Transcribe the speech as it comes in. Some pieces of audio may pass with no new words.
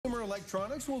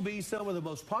electronics will be some of the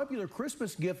most popular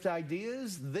Christmas gift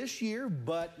ideas this year,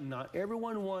 but not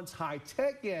everyone wants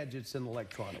high-tech gadgets in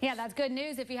electronics. Yeah, that's good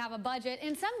news if you have a budget.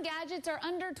 And some gadgets are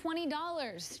under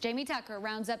 $20. Jamie Tucker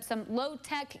rounds up some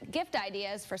low-tech gift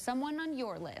ideas for someone on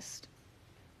your list.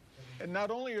 And not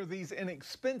only are these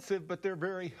inexpensive, but they're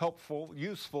very helpful,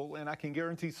 useful, and I can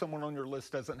guarantee someone on your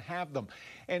list doesn't have them.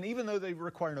 And even though they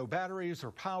require no batteries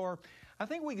or power, I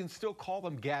think we can still call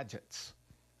them gadgets.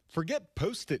 Forget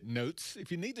Post-it notes.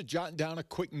 If you need to jot down a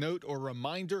quick note or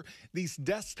reminder, these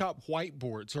desktop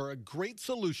whiteboards are a great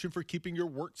solution for keeping your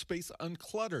workspace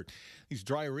uncluttered. These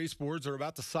dry erase boards are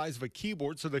about the size of a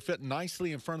keyboard, so they fit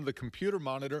nicely in front of the computer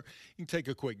monitor. You can take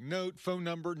a quick note, phone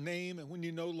number, name, and when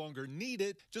you no longer need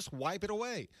it, just wipe it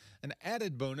away. An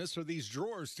added bonus are these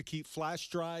drawers to keep flash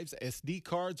drives, SD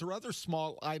cards, or other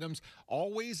small items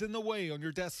always in the way on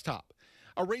your desktop.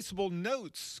 Erasable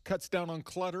Notes cuts down on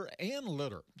clutter and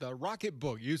litter. The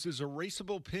Rocketbook uses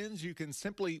erasable pens you can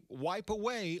simply wipe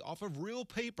away off of real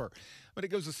paper. But it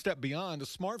goes a step beyond. A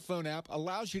smartphone app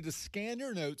allows you to scan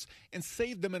your notes and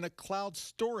save them in a cloud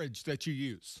storage that you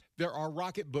use. There are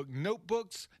Rocketbook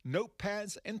notebooks,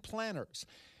 notepads, and planners.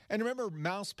 And remember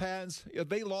mouse pads?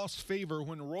 They lost favor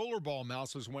when rollerball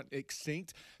mouses went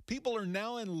extinct. People are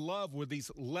now in love with these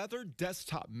leather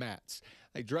desktop mats.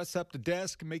 They dress up the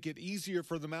desk, make it easier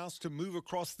for the mouse to move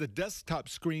across the desktop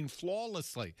screen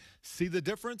flawlessly. See the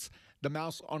difference? The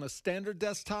mouse on a standard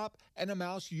desktop and a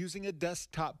mouse using a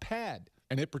desktop pad.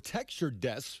 And it protects your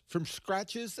desk from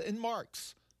scratches and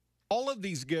marks. All of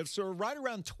these gifts are right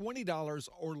around $20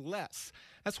 or less.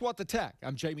 That's What the Tech.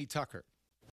 I'm Jamie Tucker.